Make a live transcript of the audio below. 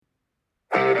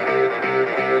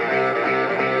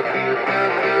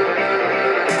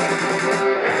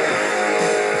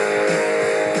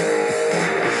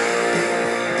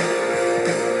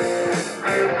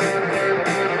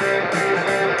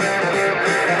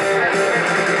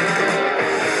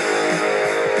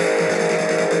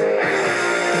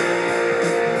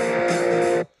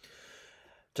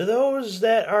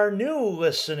are new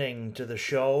listening to the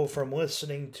show from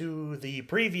listening to the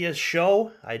previous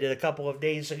show I did a couple of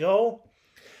days ago,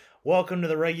 welcome to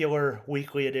the regular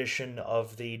weekly edition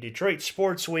of the Detroit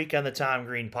Sports Week on the Tom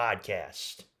Green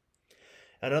Podcast.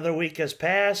 Another week has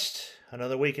passed,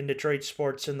 another week in Detroit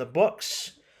sports in the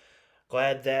books.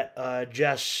 Glad that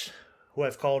Jess, who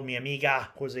I've called me Amiga,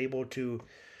 was able to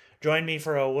join me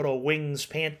for a little Wings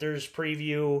Panthers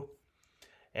preview.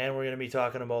 And we're going to be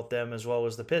talking about them as well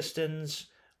as the Pistons,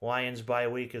 Lions bye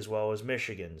week, as well as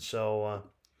Michigan. So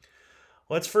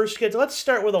let's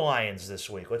start with the Lions this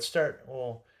week.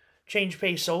 We'll change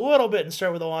pace a little bit and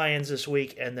start with the Lions this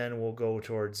week, and then we'll go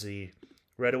towards the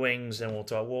Red Wings, and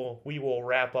we will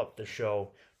wrap up the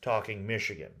show talking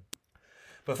Michigan.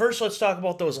 But first, let's talk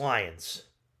about those Lions.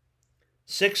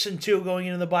 6-2 going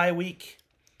into the bye week.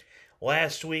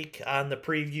 Last week on the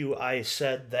preview, I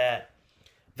said that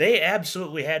they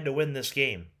absolutely had to win this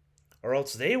game, or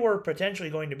else they were potentially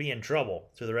going to be in trouble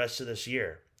through the rest of this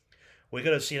year. We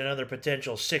could have seen another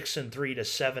potential 6-3 to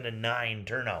 7-9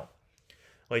 turnout,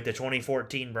 like the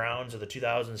 2014 Browns or the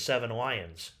 2007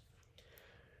 Lions.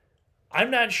 I'm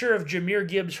not sure if Jahmyr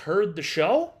Gibbs heard the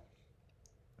show,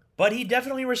 but he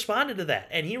definitely responded to that,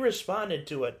 and he responded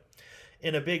to it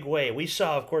in a big way. We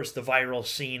saw, of course, the viral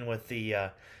scene with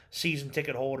the season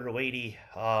ticket holder lady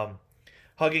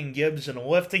hugging Gibbs and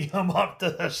lifting him up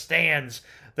to the stands.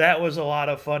 That was a lot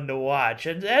of fun to watch.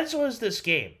 And as was this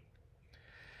game.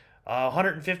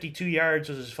 152 yards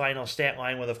was his final stat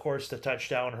line, with, of course, the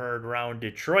touchdown heard around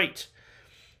Detroit,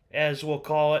 as we'll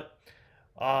call it.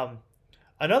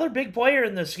 Another big player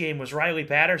in this game was Riley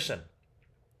Patterson.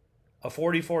 A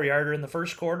 44-yarder in the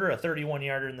first quarter, a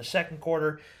 31-yarder in the second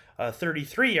quarter, a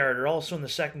 33-yarder also in the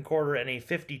second quarter, and a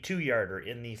 52-yarder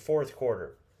in the fourth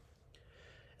quarter.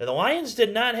 Now, the Lions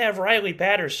did not have Riley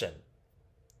Patterson.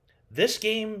 This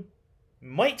game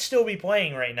might still be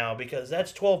playing right now because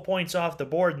that's 12 points off the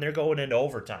board and they're going into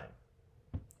overtime.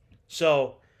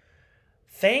 So,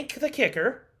 thank the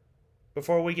kicker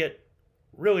before we get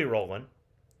really rolling.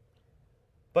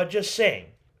 But just saying,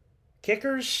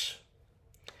 kickers,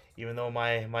 even though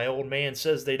my old man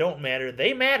says they don't matter,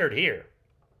 they mattered here.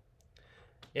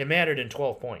 It mattered in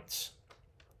 12 points.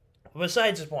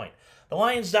 Besides the point, the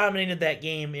Lions dominated that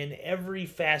game in every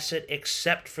facet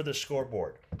except for the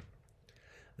scoreboard.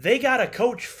 They got a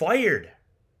coach fired.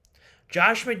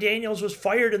 Josh McDaniels was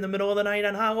fired in the middle of the night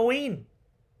on Halloween.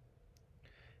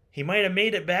 He might have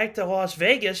made it back to Las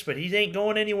Vegas, but he ain't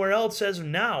going anywhere else as of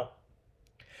now.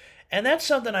 And that's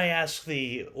something I ask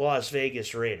the Las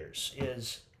Vegas Raiders,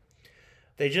 is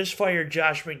they just fired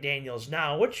Josh McDaniels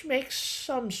now, which makes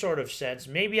some sort of sense.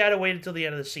 Maybe I'd have waited till the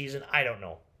end of the season. I don't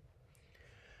know.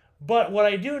 But what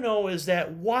I do know is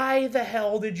that why the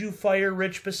hell did you fire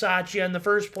Rich Bisaccia in the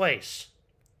first place?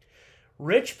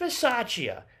 Rich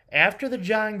Bisaccia, after the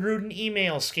John Gruden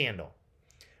email scandal,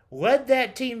 led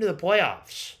that team to the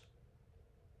playoffs.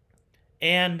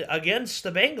 And against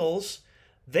the Bengals,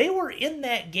 they were in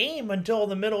that game until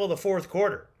the middle of the fourth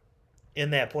quarter in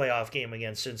that playoff game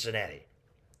against Cincinnati.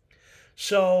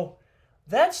 So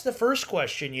that's the first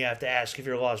question you have to ask if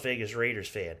you're a Las Vegas Raiders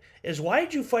fan, is why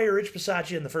did you fire Rich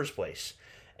Bisaccia in the first place?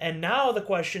 And now the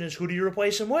question is, who do you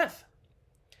replace him with?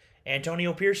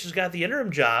 Antonio Pierce has got the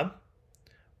interim job,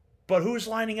 but who's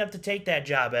lining up to take that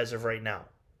job as of right now?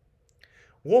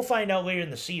 We'll find out later in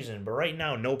the season, but right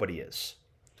now nobody is.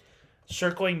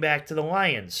 Circling back to the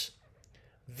Lions,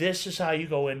 this is how you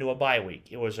go into a bye week.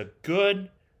 It was a good,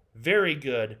 very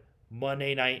good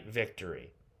Monday night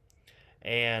victory.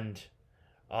 And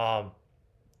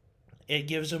it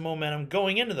gives them momentum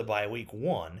going into the bye week,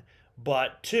 one.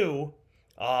 But two,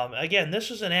 again,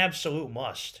 this is an absolute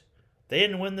must. They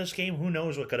didn't win this game, who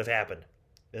knows what could have happened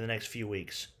in the next few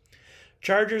weeks.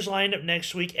 Chargers lined up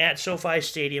next week at SoFi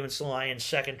Stadium. It's the Lions'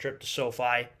 second trip to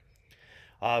SoFi.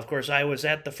 Of course, I was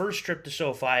at the first trip to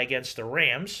SoFi against the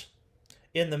Rams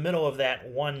in the middle of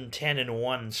that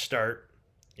 1-10-1 start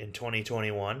in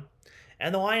 2021.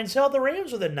 And the Lions held the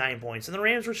Rams within 9 points, and the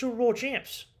Rams were Super Bowl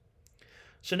champs.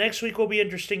 So next week will be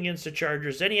interesting against the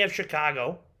Chargers. Then you have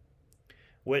Chicago,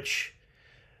 which,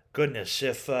 goodness,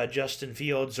 if Justin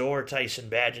Fields or Tyson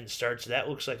Bagent starts, that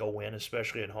looks like a win,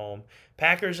 especially at home.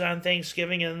 Packers on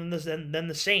Thanksgiving, and then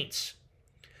the Saints.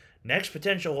 Next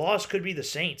potential loss could be the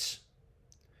Saints.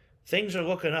 Things are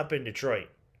looking up in Detroit.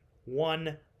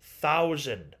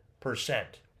 1,000%.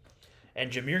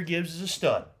 And Jahmyr Gibbs is a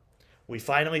stud. We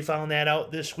finally found that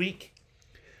out this week.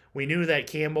 We knew that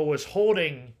Campbell was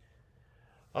holding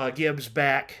Gibbs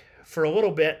back for a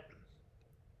little bit,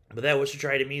 but that was to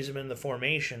try to ease him in the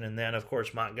formation. And then, of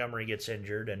course, Montgomery gets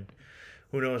injured, and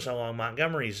who knows how long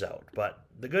Montgomery's out. But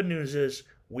the good news is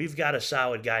we've got a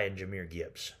solid guy in Jahmyr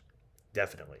Gibbs.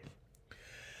 Definitely.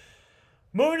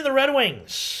 Moving to the Red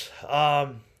Wings.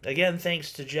 Again,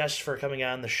 thanks to Jess for coming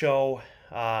on the show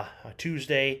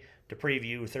Tuesday to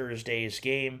preview Thursday's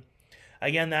game.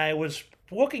 Again, I was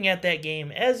looking at that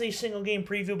game as a single game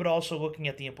preview, but also looking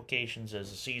at the implications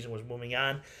as the season was moving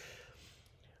on.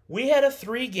 We had a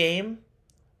 3-game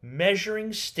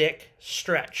measuring stick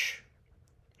stretch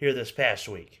here this past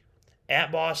week.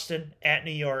 At Boston, at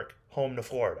New York, home to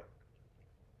Florida.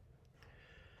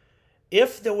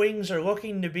 If the Wings are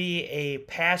looking to be a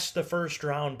past the first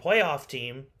round playoff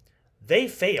team, they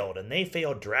failed, and they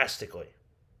failed drastically.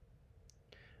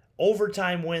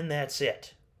 Overtime win, that's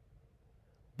it.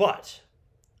 But,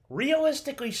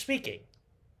 realistically speaking,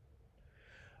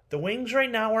 the Wings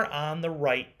right now are on the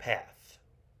right path.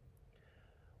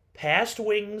 Past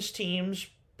Wings teams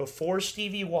before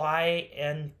Stevie Y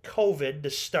and COVID to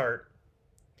start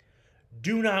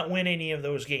do not win any of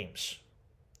those games.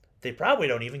 They probably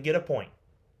don't even get a point.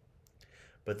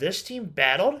 But this team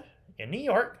battled in New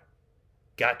York,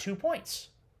 got 2 points.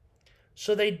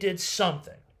 So they did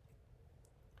something.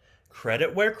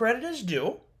 Credit where credit is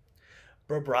due.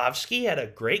 Bobrovsky had a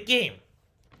great game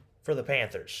for the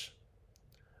Panthers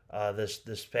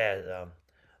this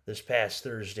past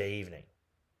Thursday evening.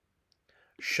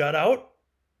 Shutout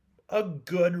a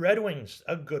good Red Wings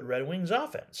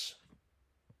offense.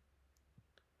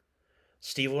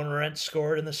 Steve Laurent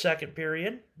scored in the second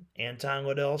period. Anton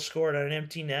Liddell scored on an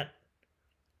empty net.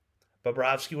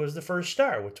 Bobrovsky was the first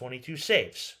star with 22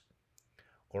 saves.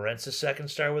 Laurent's the second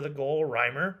star with a goal.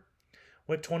 Reimer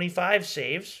with 25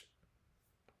 saves.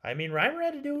 I mean, Reimer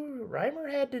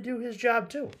had to do his job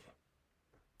too.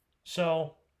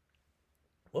 So,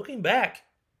 looking back,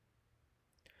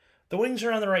 the Wings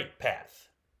are on the right path.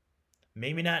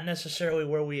 Maybe not necessarily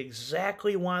where we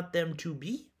exactly want them to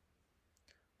be,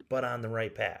 but on the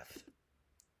right path.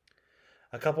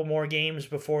 A couple more games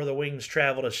before the Wings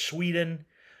travel to Sweden.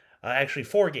 Actually,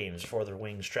 4 games before the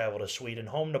Wings travel to Sweden.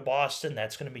 Home to Boston,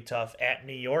 that's going to be tough. At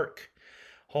New York.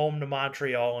 Home to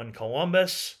Montreal and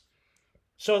Columbus.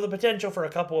 So the potential for a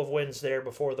couple of wins there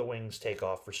before the Wings take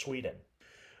off for Sweden.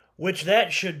 Which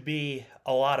that should be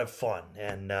a lot of fun.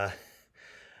 And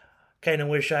kind of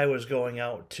wish I was going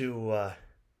out to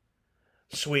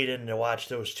Sweden to watch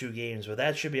those 2 games. But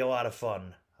that should be a lot of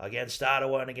fun. Against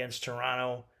Ottawa and against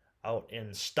Toronto out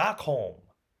in Stockholm,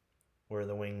 where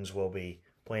the Wings will be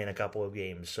playing a couple of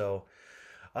games. So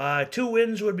 2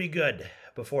 wins would be good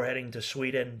before heading to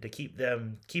Sweden to keep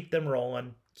them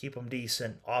rolling, keep them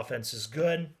decent. Offense is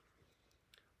good.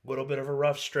 A little bit of a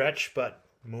rough stretch, but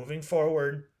moving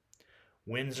forward,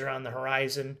 wins are on the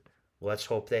horizon. Let's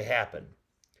hope they happen.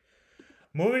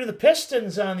 Moving to the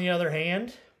Pistons, on the other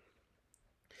hand,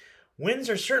 wins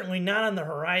are certainly not on the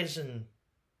horizon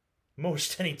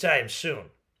most anytime soon.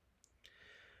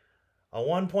 A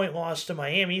 1-point loss to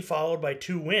Miami, followed by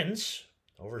 2 wins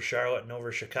over Charlotte and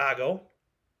over Chicago.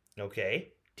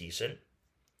 Okay, decent.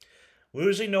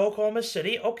 Losing to Oklahoma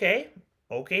City, okay.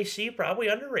 OKC, probably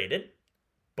underrated.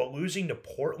 But losing to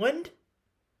Portland,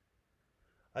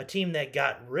 a team that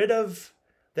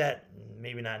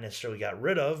maybe not necessarily got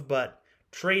rid of, but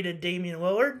traded Damian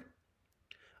Lillard,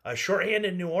 a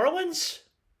shorthanded New Orleans.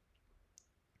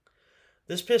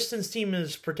 This Pistons team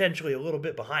is potentially a little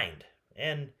bit behind.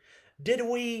 And did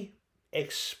we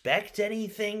expect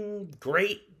anything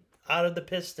great out of the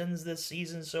Pistons this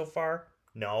season so far?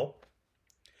 No.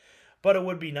 But it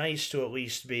would be nice to at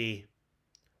least be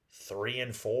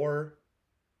 3-4,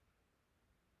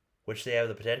 which they have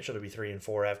the potential to be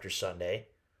 3-4 after Sunday.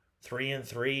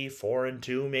 3-3,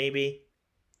 4-2 maybe,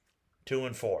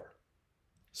 2-4.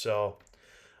 So,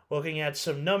 looking at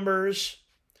some numbers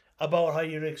about how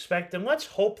you'd expect them. Let's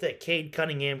hope that Cade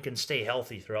Cunningham can stay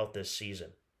healthy throughout this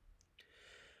season.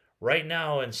 Right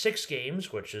now, in 6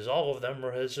 games, which is all of them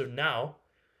as of now,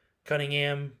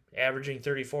 Cunningham averaging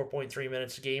 34.3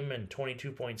 minutes a game and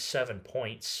 22.7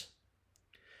 points.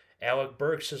 Alec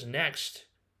Burks is next,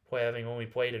 having only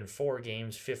played in 4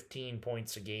 games, 15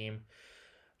 points a game.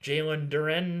 Jalen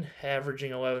Duren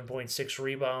averaging 11.6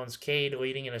 rebounds. Cade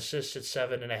leading in assists at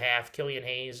 7.5. Killian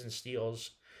Hayes in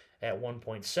steals at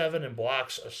 1.7. And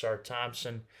blocks Asar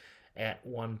Thompson at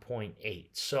 1.8.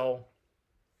 So,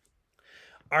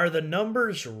 are the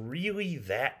numbers really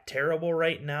that terrible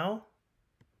right now?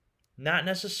 Not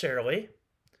necessarily.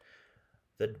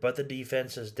 But the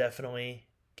defense has definitely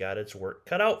got its work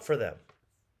cut out for them.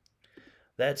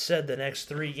 That said, the next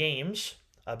 3 games,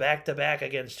 a back-to-back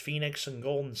against Phoenix and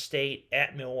Golden State,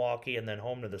 at Milwaukee, and then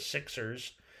home to the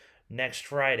Sixers next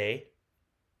Friday.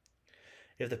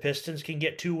 If the Pistons can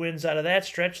get 2 wins out of that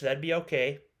stretch, that'd be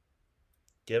okay.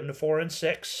 Give them to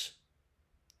 4-6.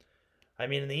 I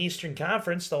mean, in the Eastern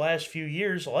Conference, the last few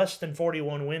years, less than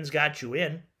 41 wins got you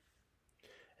in,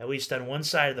 at least on one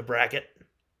side of the bracket.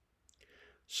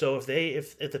 So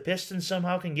if the Pistons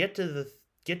somehow can get to the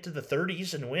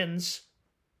 30s and wins,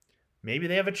 maybe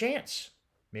they have a chance.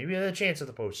 Maybe they have a chance at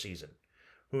the postseason.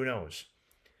 Who knows?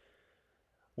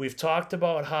 We've talked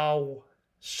about how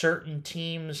certain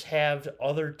teams have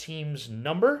other teams'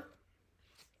 number.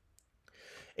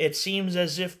 It seems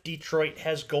as if Detroit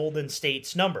has Golden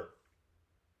State's number.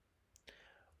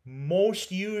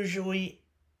 Most usually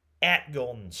at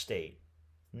Golden State,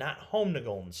 not home to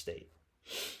Golden State.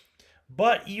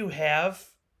 But you have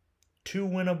 2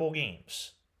 winnable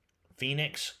games.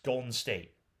 Phoenix, Golden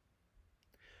State.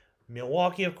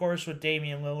 Milwaukee, of course, with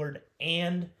Damian Lillard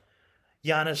and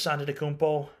Giannis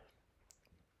Antetokounmpo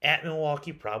at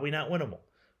Milwaukee, probably not winnable.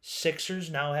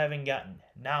 Sixers now having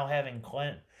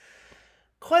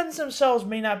cleansed themselves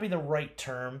may not be the right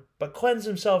term, but cleanse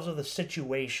themselves of the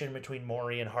situation between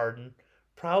Morey and Harden,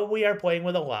 probably are playing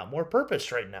with a lot more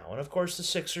purpose right now. And of course, the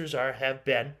Sixers have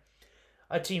been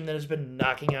a team that has been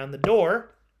knocking on the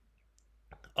door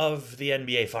of the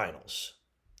NBA Finals.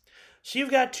 So you've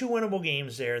got 2 winnable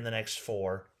games there in the next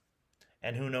 4,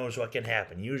 and who knows what can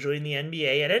happen. Usually in the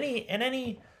NBA, at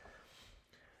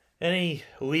any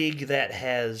league that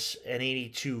has an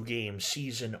 82-game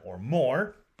season or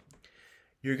more,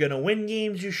 you're going to win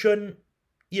games you shouldn't,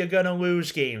 you're going to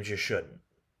lose games you shouldn't.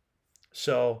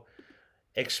 So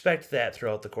expect that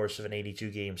throughout the course of an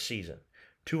 82-game season.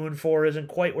 2-4 isn't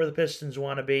quite where the Pistons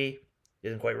want to be,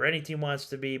 isn't quite where any team wants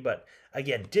to be, but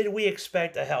again, did we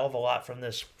expect a hell of a lot from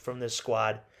this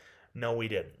squad? No, we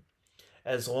didn't.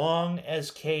 As long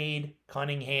as Cade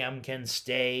Cunningham can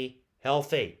stay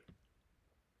healthy,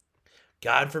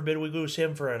 God forbid we lose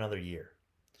him for another year.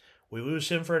 We lose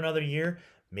him for another year,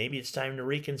 maybe it's time to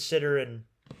reconsider and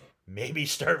maybe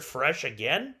start fresh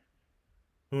again?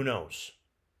 Who knows?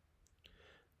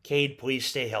 Cade, please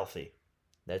stay healthy.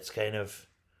 That's kind of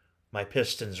my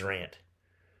Pistons rant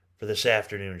for this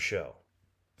afternoon show.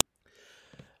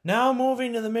 Now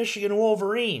moving to the Michigan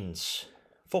Wolverines,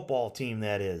 football team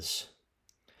that is.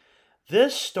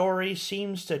 This story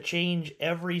seems to change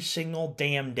every single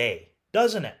damn day,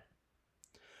 doesn't it?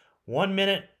 1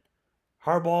 minute,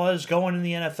 Harbaugh is going in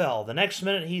the NFL. The next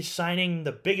minute, he's signing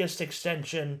the biggest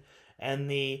extension and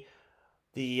the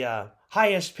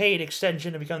highest paid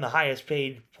extension to become the highest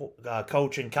paid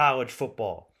coach in college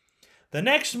football. The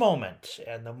next moment,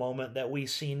 and the moment that we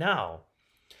see now,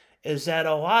 is that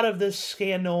a lot of this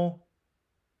scandal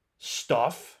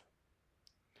stuff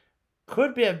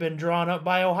could have been drawn up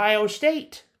by Ohio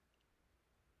State.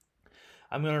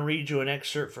 I'm going to read you an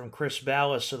excerpt from Chris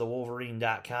Ballas of the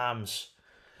Wolverine.com's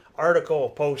article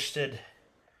posted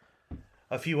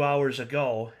a few hours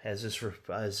ago, as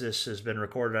this has been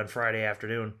recorded on Friday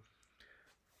afternoon.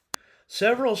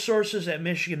 Several sources at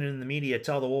Michigan and in the media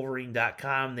tell the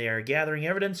Wolverine.com they are gathering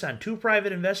evidence on 2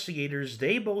 private investigators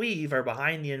they believe are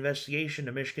behind the investigation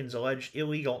of Michigan's alleged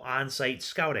illegal on-site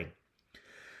scouting.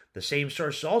 The same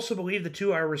sources also believe the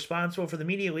 2 are responsible for the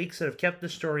media leaks that have kept the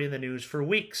story in the news for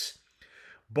weeks.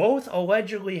 Both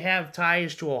allegedly have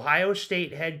ties to Ohio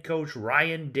State head coach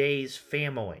Ryan Day's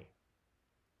family.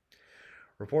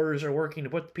 Reporters are working to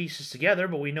put the pieces together,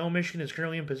 but we know Michigan is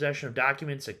currently in possession of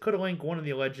documents that could link one of the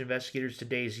alleged investigators to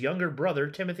Day's younger brother,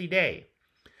 Timothy Day.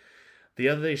 The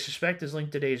other they suspect is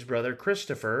linked to Day's brother,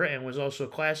 Christopher, and was also a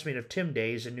classmate of Tim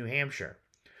Day's in New Hampshire.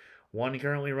 One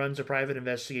currently runs a private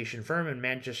investigation firm in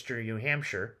Manchester, New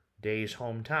Hampshire, Day's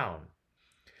hometown.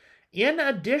 In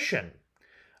addition,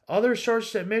 other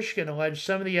sources at Michigan allege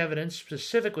some of the evidence,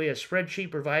 specifically a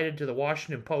spreadsheet provided to the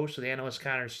Washington Post with analyst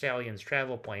Connor Stallion's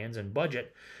travel plans and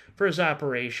budget for his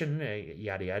operation,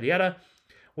 yada yada yada,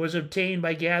 was obtained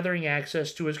by gathering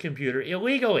access to his computer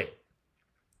illegally.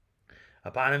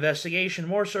 Upon investigation,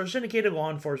 more sources indicated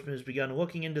law enforcement has begun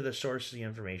looking into the source of the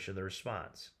information of the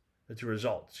results.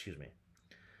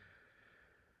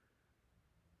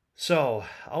 So,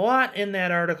 a lot in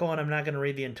that article, and I'm not going to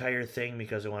read the entire thing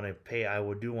because I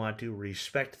do want to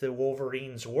respect the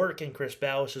Wolverines' work and Chris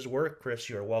Ballas' work. Chris,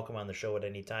 you are welcome on the show at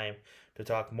any time to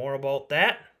talk more about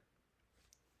that.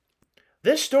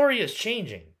 This story is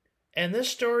changing, and this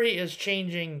story is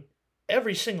changing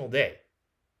every single day.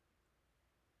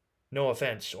 No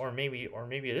offense, or maybe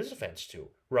it is offense to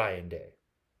Ryan Day.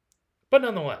 But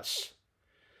nonetheless,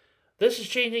 this is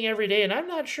changing every day, and I'm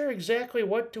not sure exactly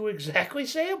what to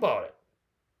say about it.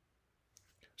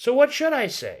 So what should I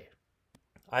say?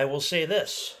 I will say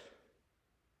this.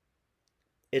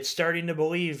 It's starting to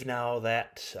believe now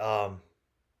that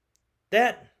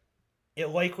it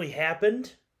likely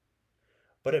happened,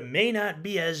 but it may not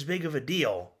be as big of a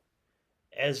deal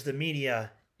as the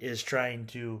media is trying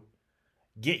to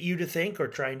get you to think, or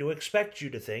trying to expect you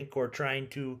to think, or trying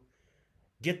to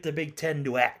get the Big Ten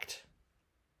to act.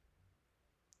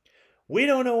 We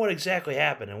don't know what exactly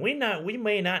happened, and we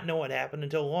may not know what happened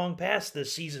until long past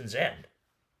this season's end.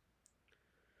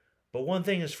 But one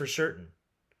thing is for certain.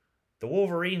 The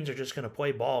Wolverines are just going to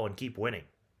play ball and keep winning.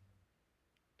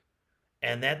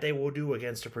 And that they will do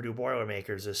against the Purdue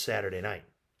Boilermakers this Saturday night.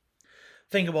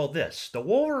 Think about this. The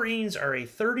Wolverines are a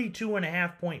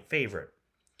 32.5-point favorite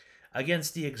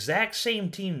against the exact same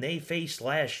team they faced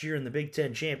last year in the Big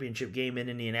Ten championship game in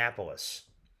Indianapolis.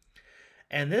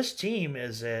 And this team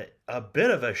is a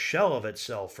bit of a shell of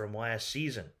itself from last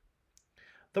season.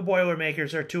 The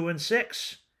Boilermakers are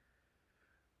 2-6.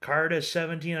 Card has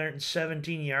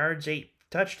 1,717 yards, 8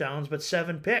 touchdowns, but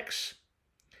 7 picks.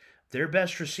 Their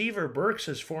best receiver, Burks,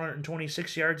 has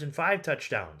 426 yards and 5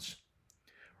 touchdowns.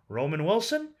 Roman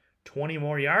Wilson, 20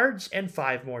 more yards and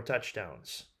 5 more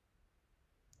touchdowns.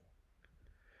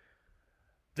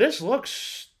 This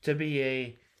looks to be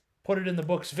a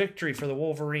put-it-in-the-books victory for the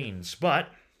Wolverines, but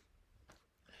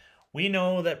we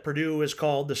know that Purdue is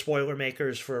called the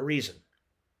Spoilermakers for a reason.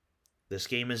 This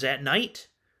game is at night.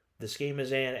 This game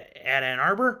is at Ann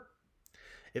Arbor.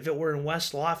 If it were in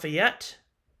West Lafayette,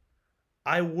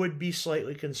 I would be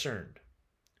slightly concerned.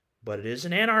 But it is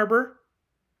in Ann Arbor.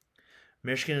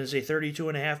 Michigan is a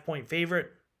 32.5-point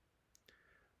favorite.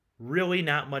 Really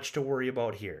not much to worry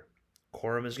about here.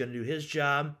 Corum is going to do his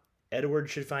job. Edwards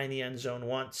should find the end zone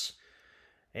once.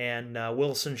 And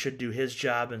Wilson should do his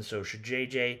job, and so should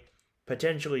JJ.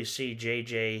 Potentially see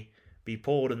JJ be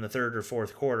pulled in the third or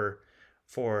fourth quarter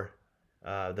for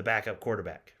the backup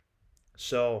quarterback.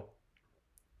 So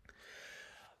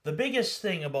the biggest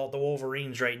thing about the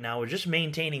Wolverines right now is just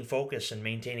maintaining focus and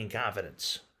maintaining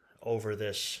confidence over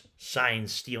this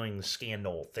sign-stealing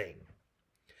scandal thing.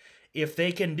 If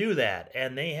they can do that,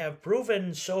 and they have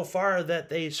proven so far that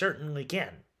they certainly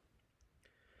can,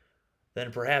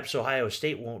 then perhaps Ohio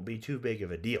State won't be too big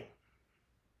of a deal.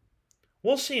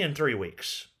 We'll see in 3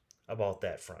 weeks about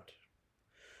that front.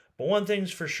 But one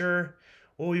thing's for sure,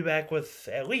 we'll be back with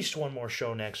at least one more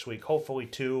show next week, hopefully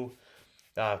 2.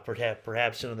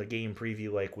 Perhaps another game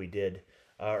preview like we did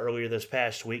earlier this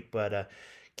past week. But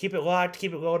keep it locked,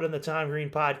 keep it loaded on the Tom Green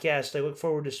Podcast. I look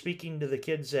forward to speaking to the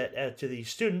kids, to the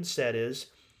students, that is,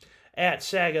 at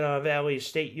Saginaw Valley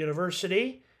State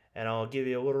University. And I'll give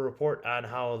you a little report on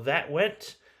how that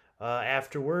went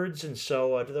afterwards. And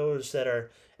so to those that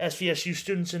are SVSU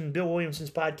students in Bill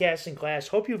Williamson's podcasting class,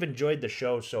 hope you've enjoyed the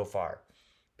show so far.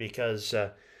 Because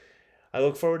I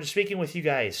look forward to speaking with you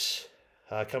guys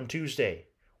come Tuesday.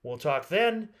 We'll talk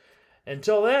then.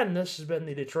 Until then, this has been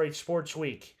the Detroit Sports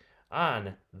Week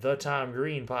on the Tom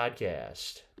Green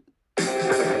Podcast.